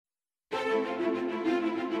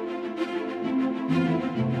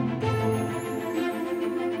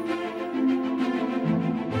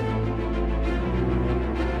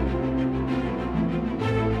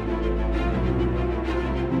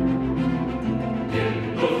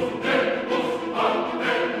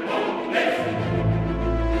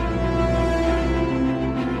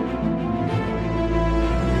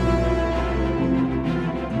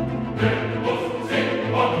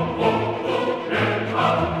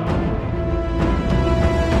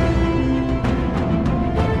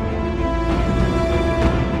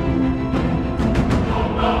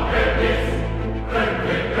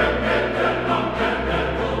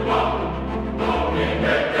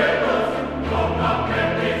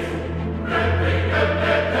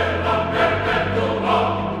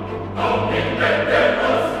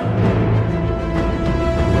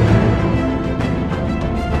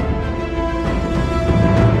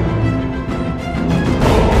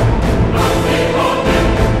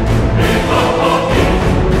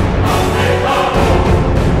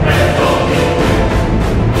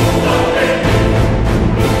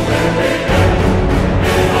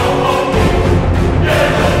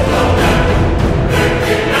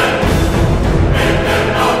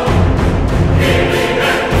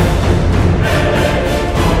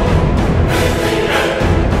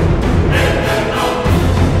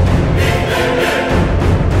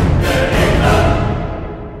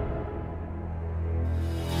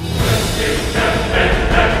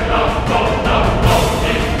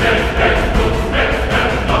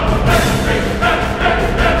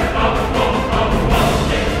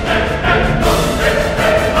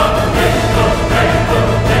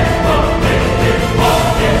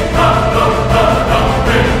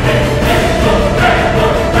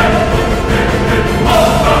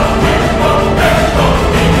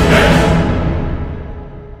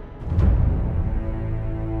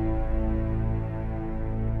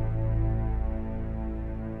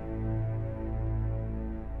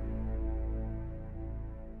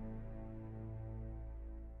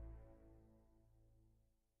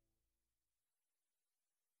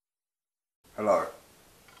Hello.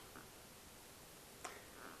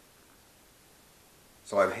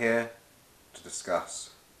 So I'm here to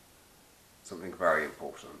discuss something very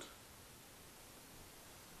important.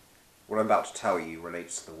 What I'm about to tell you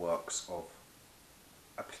relates to the works of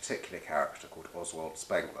a particular character called Oswald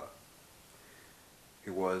Spengler,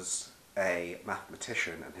 who was a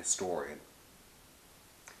mathematician and historian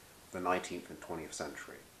of the 19th and 20th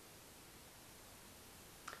century.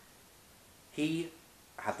 He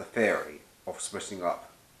had the theory of splitting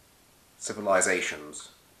up civilizations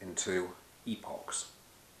into epochs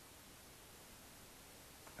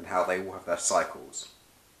and how they all have their cycles.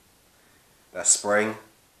 Their spring,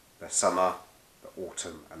 their summer, their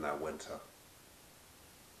autumn and their winter.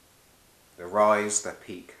 Their rise, their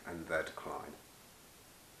peak and their decline.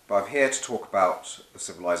 But I'm here to talk about the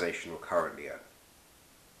civilization we're currently in,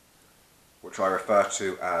 which I refer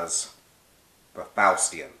to as the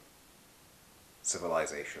Faustian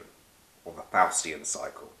civilization, or the Faustian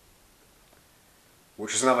Cycle,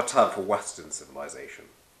 which is another term for Western civilization.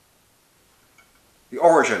 The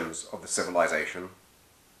origins of the civilization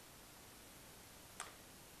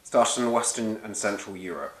started in Western and Central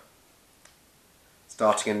Europe,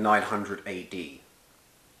 starting in 900 AD,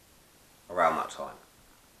 around that time.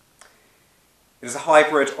 It is a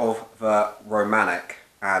hybrid of the Romanic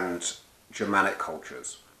and Germanic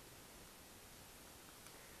cultures,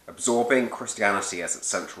 absorbing Christianity as its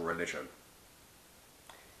central religion.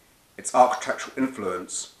 Its architectural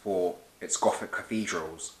influence for its Gothic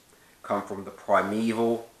cathedrals come from the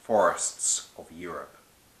primeval forests of Europe.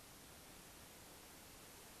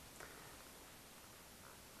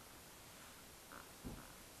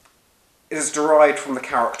 It is derived from the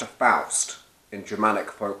character Faust in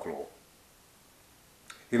Germanic folklore,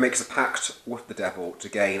 who makes a pact with the devil to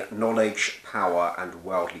gain knowledge, power, and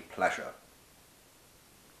worldly pleasure.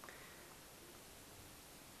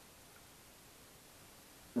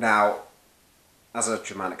 Now, as a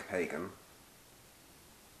Germanic pagan,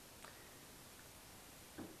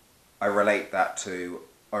 I relate that to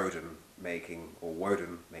Woden making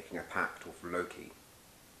a pact with Loki.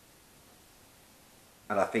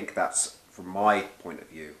 And I think that's, from my point of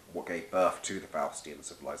view, what gave birth to the Faustian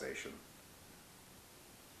civilization.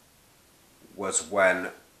 Was when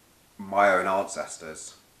my own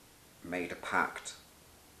ancestors made a pact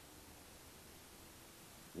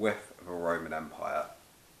with the Roman Empire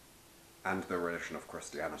and the religion of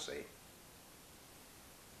Christianity,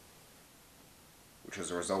 which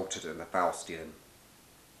has resulted in the Faustian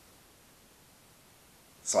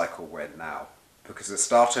cycle we're in now, because it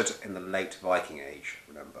started in the late Viking Age,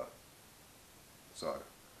 remember. So,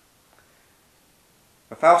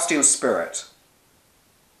 the Faustian spirit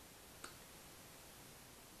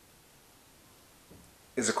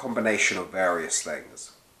is a combination of various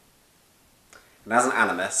things. And as an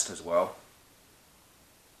animist as well,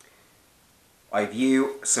 I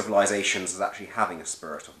view civilizations as actually having a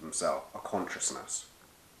spirit of themselves, a consciousness,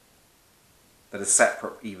 that is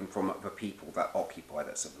separate even from the people that occupy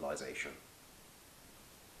that civilization.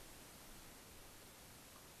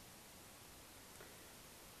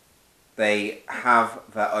 They have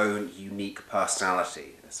their own unique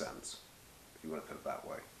personality, in a sense, if you want to put it that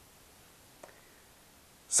way.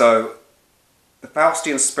 So, the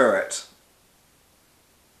Faustian spirit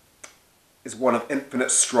is one of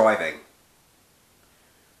infinite striving,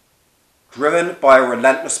 driven by a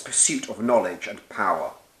relentless pursuit of knowledge and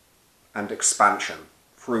power and expansion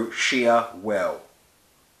through sheer will.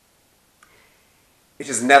 It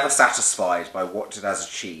is never satisfied by what it has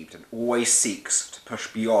achieved and always seeks to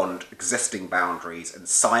push beyond existing boundaries in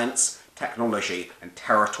science, technology, and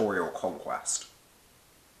territorial conquest.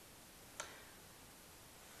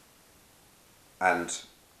 And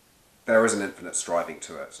there is an infinite striving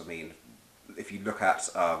to it. I mean, if you look at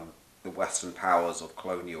the Western powers of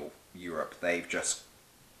colonial Europe, they've just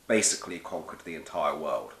basically conquered the entire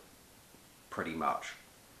world, pretty much.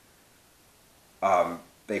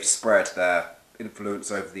 They've spread their influence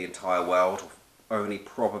over the entire world. Only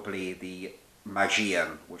probably the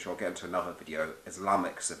Magian, which I'll get into another video,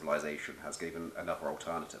 Islamic civilization has given another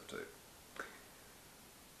alternative to.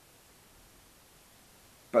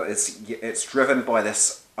 But it's driven by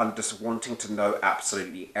this just wanting to know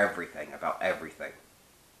absolutely everything about everything.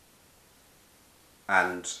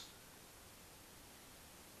 And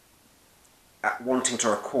wanting to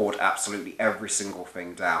record absolutely every single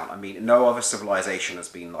thing down. I mean, no other civilization has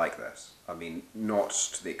been like this. I mean, not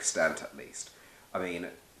to the extent, at least. I mean,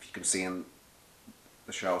 if you can see in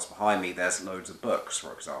the shelves behind me, there's loads of books,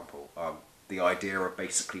 for example. The idea of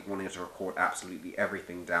basically wanting to record absolutely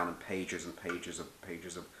everything down in pages and pages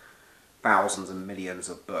of thousands and millions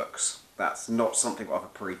of books. That's not something other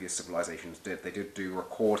previous civilizations did. They did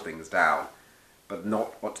record things down, but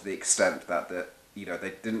not to the extent that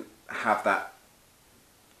they didn't have that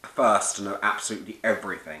thirst to know absolutely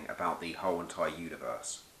everything about the whole entire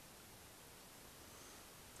universe.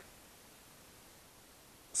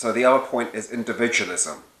 So the other point is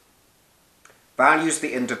individualism. Values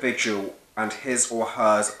the individual and his or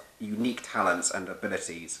her unique talents and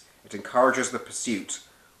abilities. It encourages the pursuit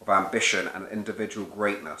of ambition and individual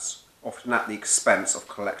greatness, often at the expense of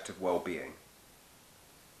collective well-being.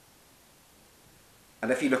 And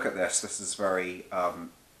if you look at this is very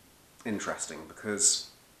interesting, because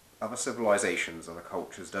other civilizations, other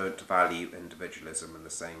cultures don't value individualism in the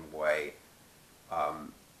same way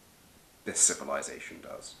this civilization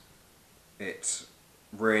does. It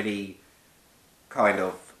really kind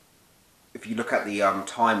of, if you look at the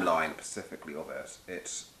timeline specifically of it,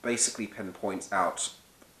 it basically pinpoints out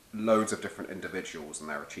loads of different individuals and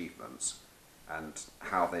their achievements and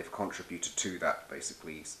how they've contributed to that,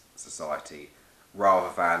 basically, society,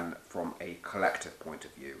 rather than from a collective point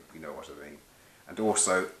of view, if you know what I mean. And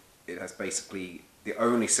also, it has basically the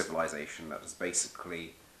only civilization that has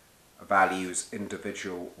basically values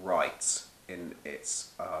individual rights in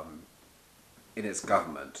its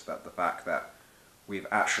government. That the fact that we've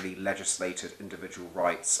actually legislated individual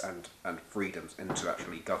rights and freedoms into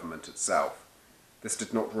actually government itself. This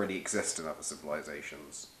did not really exist in other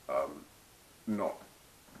civilizations. Not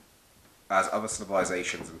as other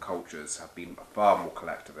civilizations and cultures have been far more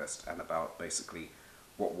collectivist and about basically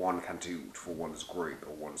what one can do for one's group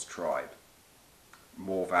or one's tribe,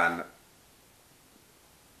 more than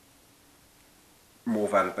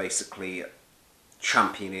basically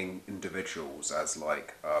championing individuals as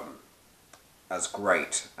like as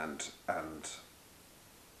great and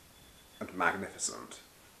magnificent,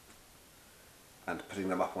 and putting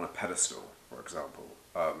them up on a pedestal, for example.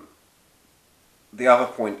 The other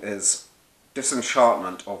point is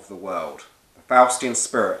disenchantment of the world. The Faustian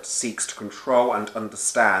spirit seeks to control and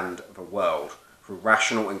understand the world through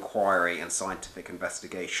rational inquiry and scientific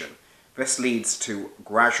investigation. This leads to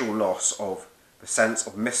gradual loss of the sense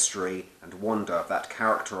of mystery and wonder that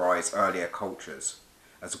characterize earlier cultures,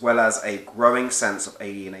 as well as a growing sense of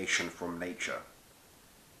alienation from nature.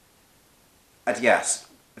 And yes,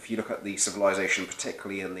 if you look at the civilization,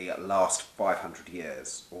 particularly in the last 500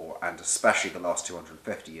 years, and especially the last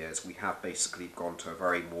 250 years, we have basically gone to a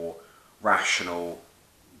very more rational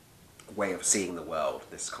way of seeing the world.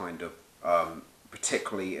 This kind of,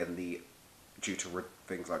 particularly due to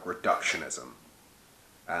things like reductionism,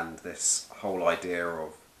 and this whole idea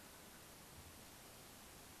of,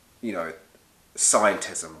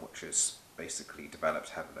 scientism, which is basically developed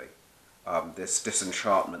heavily. This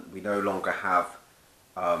disenchantment, we no longer have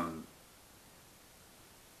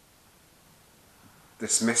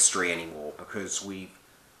this mystery anymore, because we've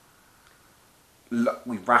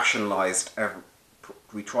rationalized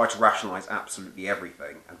we try to rationalize absolutely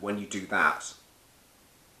everything, and when you do that,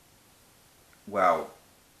 well,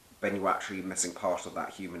 then you're actually missing part of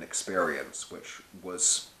that human experience, which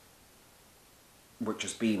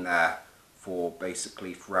has been there for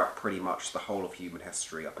basically throughout pretty much the whole of human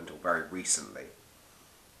history up until very recently.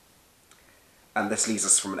 And this leads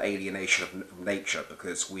us from an alienation of nature,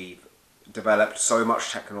 because we've developed so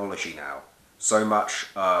much technology now, so much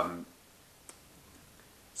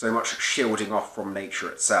shielding off from nature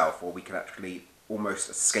itself, or we can actually almost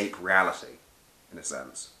escape reality, in a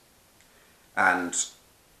sense. And,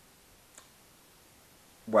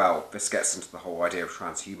 well, this gets into the whole idea of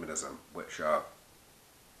transhumanism, which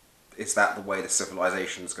is that the way the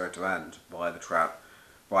civilization is going to end,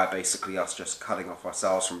 by basically us just cutting off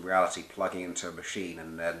ourselves from reality, plugging into a machine,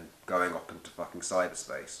 and then going up into fucking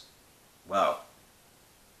cyberspace. Well,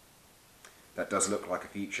 that does look like a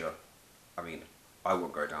future. I mean, I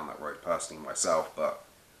won't go down that road personally myself, but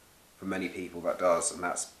for many people that does, and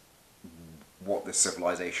that's what this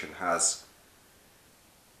civilization has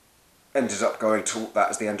ended up going to.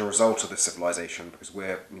 That is the end result of this civilization, because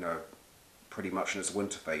we're, pretty much in its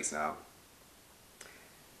winter phase now.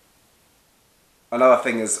 Another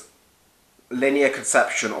thing is linear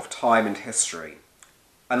conception of time and history.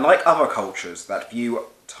 Unlike other cultures that view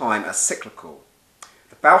time as cyclical,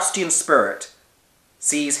 the Faustian spirit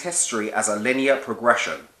sees history as a linear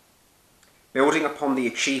progression, building upon the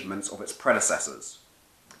achievements of its predecessors.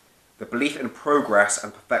 The belief in progress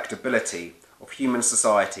and perfectibility of human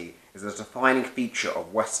society is a defining feature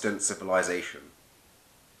of Western civilization.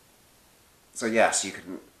 So yes, you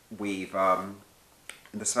can weave, in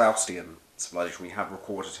the Faustian civilization, we have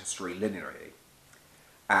recorded history linearly,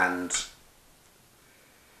 and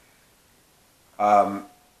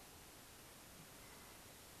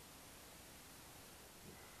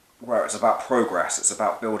where it's about progress, it's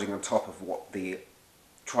about building on top of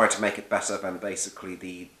trying to make it better than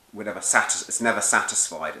basically it's never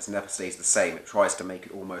satisfied, it never stays the same, it tries to make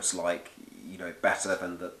it almost like, better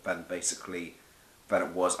than basically than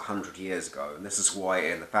it was 100 years ago. And this is why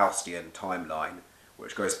in the Faustian timeline,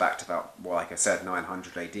 which goes back to about, well, like I said,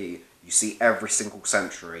 900 AD, you see every single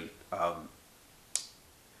century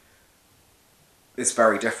is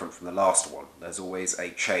very different from the last one. There's always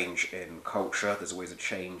a change in culture, there's always a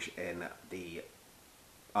change in the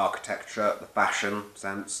architecture, the fashion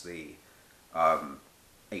sense, the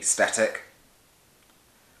aesthetic,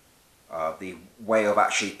 the way of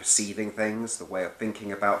actually perceiving things, the way of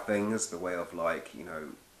thinking about things, the way of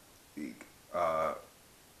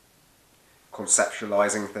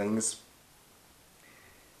conceptualizing things.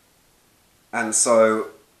 And so,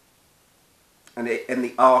 in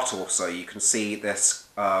the art also, you can see this,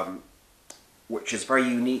 which is very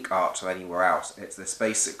unique art to anywhere else. It's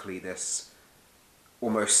this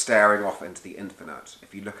almost staring off into the infinite.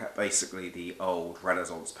 If you look at basically the old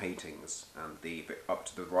Renaissance paintings and right up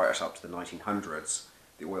to the 1900s,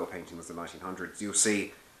 the oil painting was the 1900s, you'll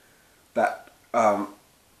see that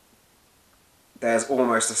there's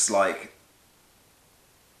almost this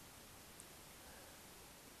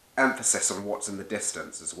emphasis on what's in the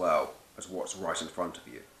distance as well as what's right in front of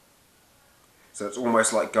you. So it's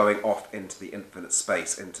almost like going off into the infinite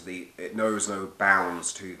space, it knows no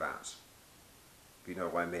bounds to that. If you know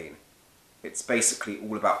what I mean. It's basically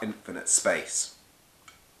all about infinite space.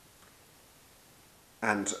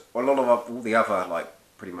 And a lot of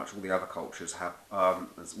pretty much all the other cultures have,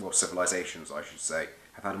 civilizations I should say,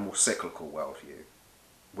 have had a more cyclical worldview,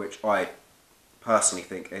 which I personally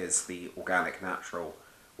think is the organic, natural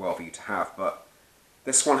worldview to have. But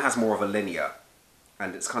this one has more of a linear,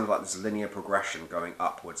 and it's kind of like this linear progression going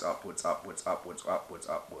upwards, upwards, upwards, upwards, upwards,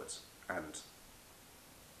 upwards. And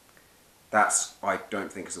that's, I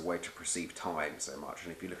don't think, is a way to perceive time so much.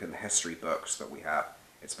 And if you look in the history books that we have,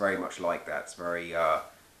 it's very much like that. It's very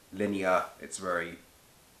linear. It's very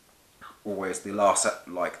always the last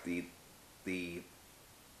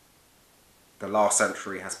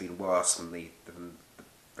century has been worse than the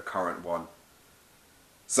current one.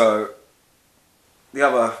 So the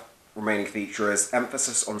other remaining feature is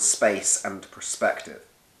emphasis on space and perspective.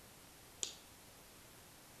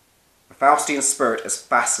 The Faustian spirit is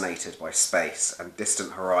fascinated by space and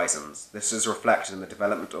distant horizons. This is reflected in the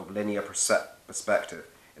development of linear perspective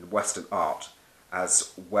in Western art,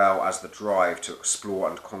 as well as the drive to explore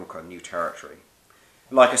and conquer new territory.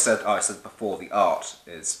 Like I said before, the art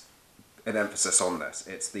is an emphasis on this.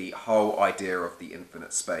 It's the whole idea of the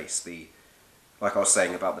infinite space. Like I was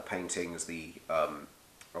saying about the paintings,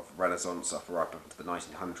 of Renaissance stuff right up into the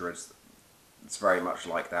 1900s. It's very much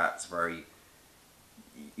like that. It's very,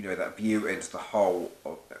 that view into the whole.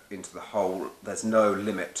 There's no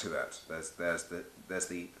limit to it. There's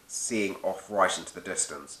the seeing off right into the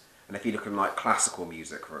distance. And if you look at like classical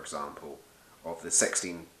music, for example, of the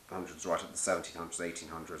 1600s right up to the 1700s,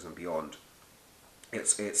 1800s, and beyond,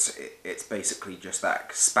 it's basically just that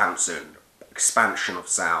expansion of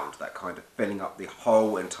sound, that kind of filling up the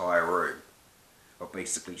whole entire room, of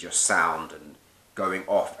basically just sound and going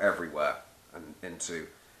off everywhere and into,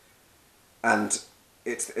 and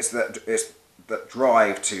it's that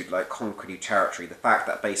drive to like conquer new territory. The fact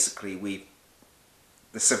that basically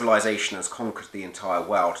the civilization has conquered the entire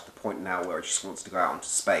world to the point now where it just wants to go out into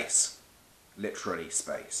space, literally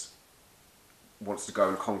space. Wants to go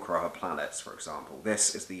and conquer other planets, for example.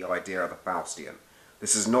 This is the idea of the Faustian.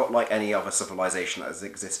 This is not like any other civilization that has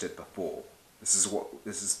existed before. This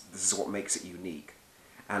is what makes it unique.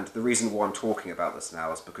 And the reason why I'm talking about this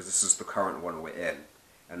now is because this is the current one we're in,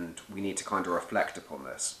 and we need to kind of reflect upon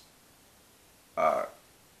this. The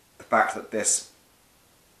fact that this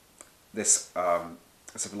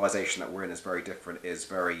civilization that we're in is very different is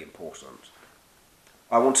very important.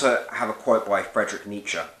 I want to have a quote by Friedrich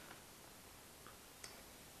Nietzsche,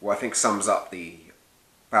 who I think sums up the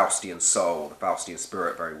Faustian soul, the Faustian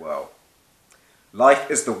spirit very well. Life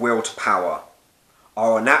is the will to power,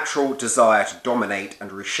 our natural desire to dominate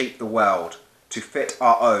and reshape the world to fit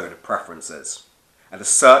our own preferences, and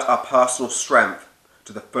assert our personal strength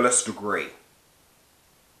to the fullest degree.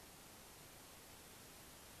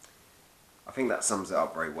 I think that sums it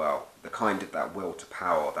up very well. The kind of that will to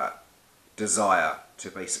power, that desire to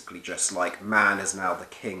basically just like, man is now the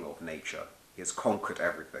king of nature. He has conquered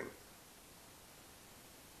everything.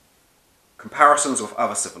 Comparisons with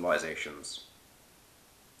other civilizations.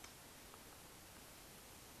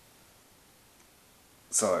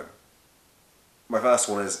 So, my first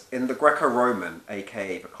one is, in the Greco-Roman,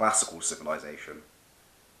 aka the classical civilization,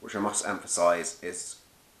 which I must emphasize is,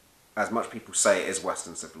 as much people say it is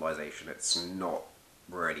Western civilization, it's not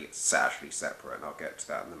really, it's actually separate, and I'll get to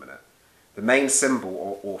that in a minute. The main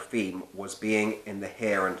symbol or theme was being in the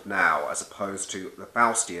here and now, as opposed to the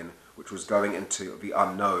Faustian, which was going into the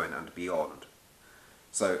unknown and beyond.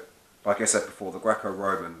 So, like I said before, the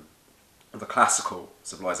Greco-Roman, the classical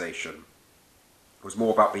civilization, was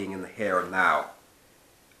more about being in the here and now,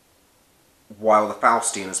 while the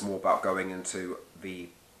Faustian is more about going into the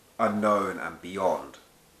unknown and beyond.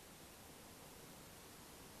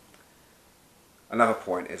 Another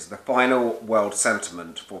point is the final world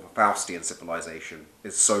sentiment for the Faustian civilization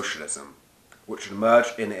is socialism, which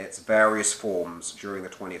emerged in its various forms during the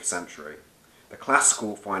 20th century. The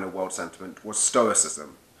classical final world sentiment was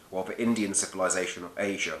Stoicism, while the Indian civilization of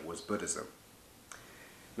Asia was Buddhism.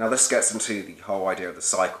 Now this gets into the whole idea of the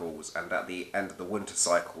cycles, and at the end of the winter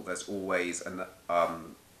cycle there's always I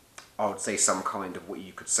would say some kind of what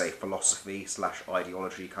you could say philosophy /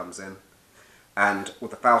 ideology comes in. And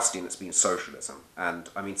with the Faustian it's been socialism, and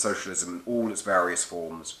I mean socialism in all its various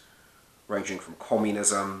forms, ranging from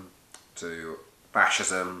communism to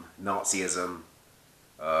fascism, Nazism,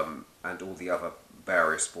 and all the other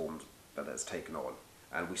various forms that it's taken on.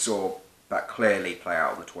 And we saw that clearly play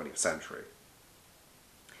out in the 20th century.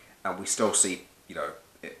 And we still see,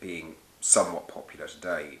 it being somewhat popular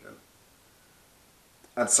today even.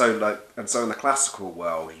 And so in the classical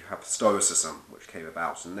world you have Stoicism, which came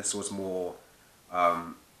about, and this was more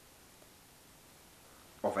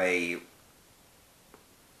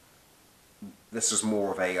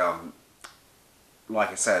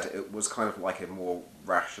like I said, it was kind of like a more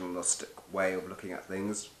rationalistic way of looking at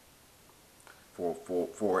things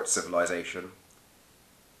for its civilization.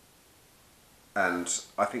 And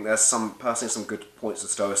I think there's personally some good points of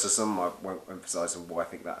Stoicism. I won't emphasise on why I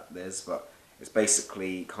think that is, but it's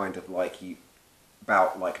basically kind of like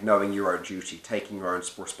about like knowing your own duty, taking your own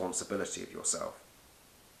responsibility of yourself.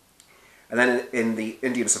 And then in the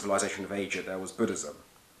Indian civilization of Asia there was Buddhism,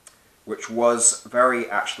 which was very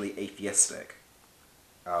actually atheistic.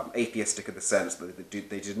 Atheistic in the sense that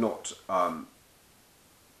they did not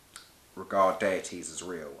regard deities as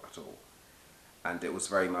real at all. And it was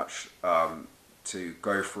very much to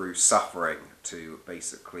go through suffering to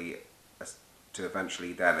basically, to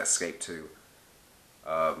eventually then escape to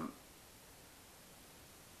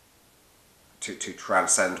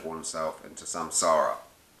transcend oneself into samsara.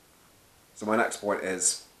 So my next point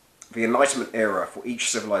is, the Enlightenment era for each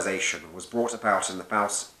civilization was brought about in the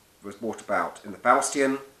Faustian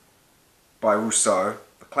by Rousseau,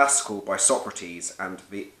 the classical by Socrates, and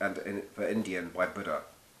the Indian by Buddha.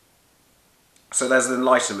 So there's the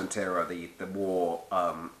Enlightenment era, the more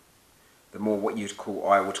what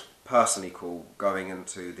I would personally call going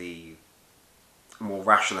into the more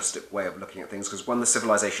rationalistic way of looking at things, because when the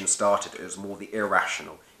civilization started, it was more the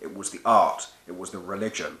irrational. It was the art, it was the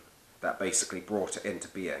religion that basically brought it into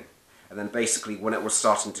being. And then basically when it was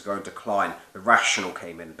starting to go in decline, the rational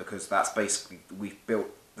came in, because that's basically, the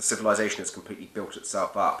civilization has completely built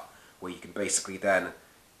itself up, where you can basically then,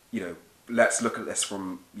 let's look at this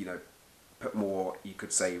from, put more, you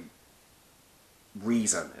could say,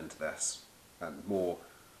 reason into this, and more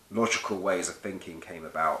logical ways of thinking came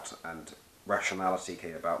about, and rationality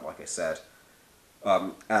came about, like I said.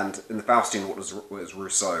 And in the Faustian, what was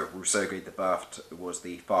Rousseau? Rousseau gave the birth was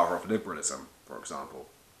the father of liberalism, for example,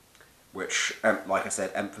 which, like I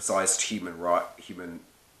said, emphasised human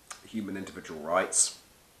individual rights.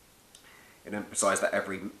 It emphasised that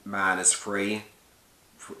every man is free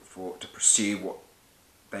to pursue what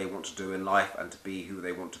they want to do in life and to be who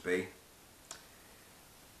they want to be.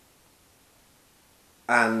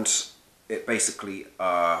 And it basically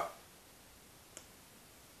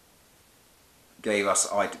gave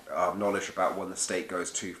us knowledge about when the state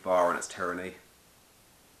goes too far in its tyranny.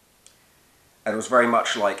 And it was very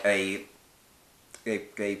much like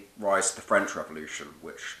it gave rise to the French Revolution,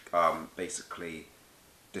 which basically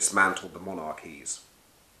dismantled the monarchies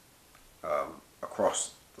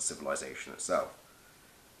across the civilization itself.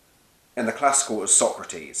 And the classical was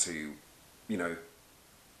Socrates, who,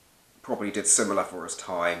 probably did similar for his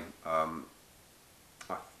time.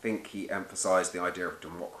 I think he emphasised the idea of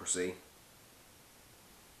democracy.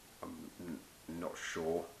 I'm not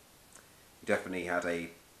sure. He definitely had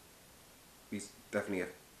he's definitely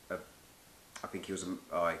I think he was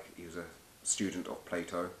a student of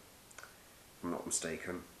Plato, if I'm not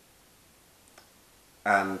mistaken.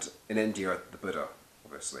 And in India, the Buddha,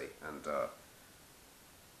 obviously. And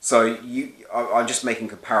so I'm just making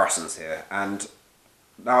comparisons here. And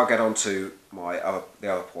now I'll get on to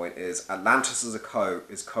the other point is Atlantis is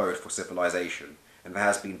code for civilization, and there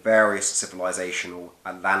has been various civilizational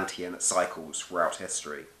Atlantean cycles throughout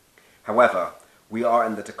history. However, we are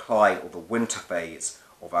in the decline or the winter phase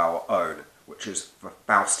of our own, which is the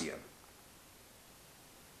Faustian.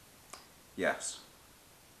 Yes.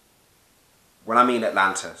 When I mean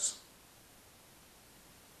Atlantis,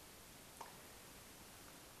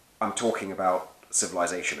 I'm talking about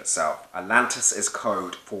civilization itself. Atlantis is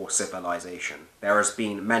code for civilization. There has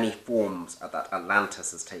been many forms that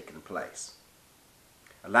Atlantis has taken place.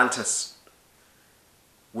 Atlantis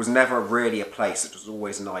was never really a place, it was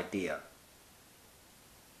always an idea.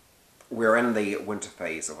 We're in the winter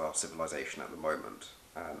phase of our civilization at the moment,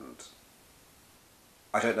 and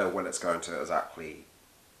I don't know when it's going to exactly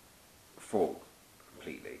fall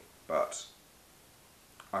completely, but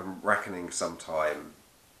I'm reckoning sometime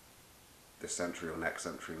this century or next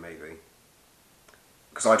century maybe.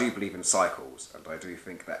 Because I do believe in cycles, and I do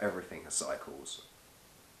think that everything has cycles.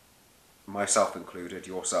 Myself included,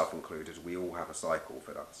 yourself included, we all have a cycle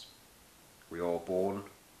for us. We are all born,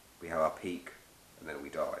 we have our peak, and then we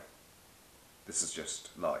die. This is just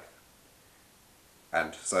life.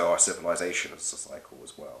 And so our civilization is a cycle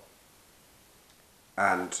as well.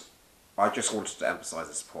 And I just wanted to emphasise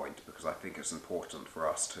this point because I think it's important for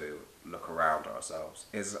us to look around ourselves.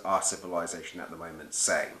 Is our civilization at the moment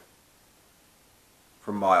sane?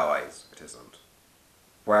 From my eyes, it isn't.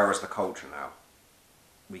 Where is the culture now?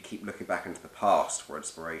 We keep looking back into the past for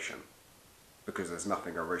inspiration because there's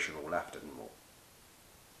nothing original left anymore.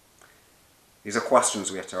 These are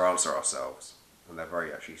questions we have to answer ourselves, and they're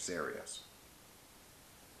very actually serious.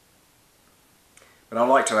 But I'd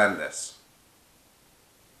like to end this.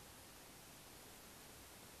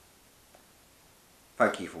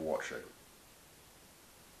 Thank you for watching.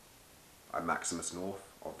 I'm Maximus North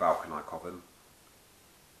of Valkenai Coven.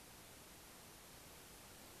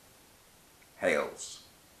 Hails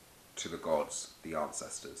to the gods, the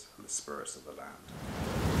ancestors, and the spirits of the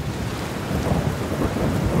land.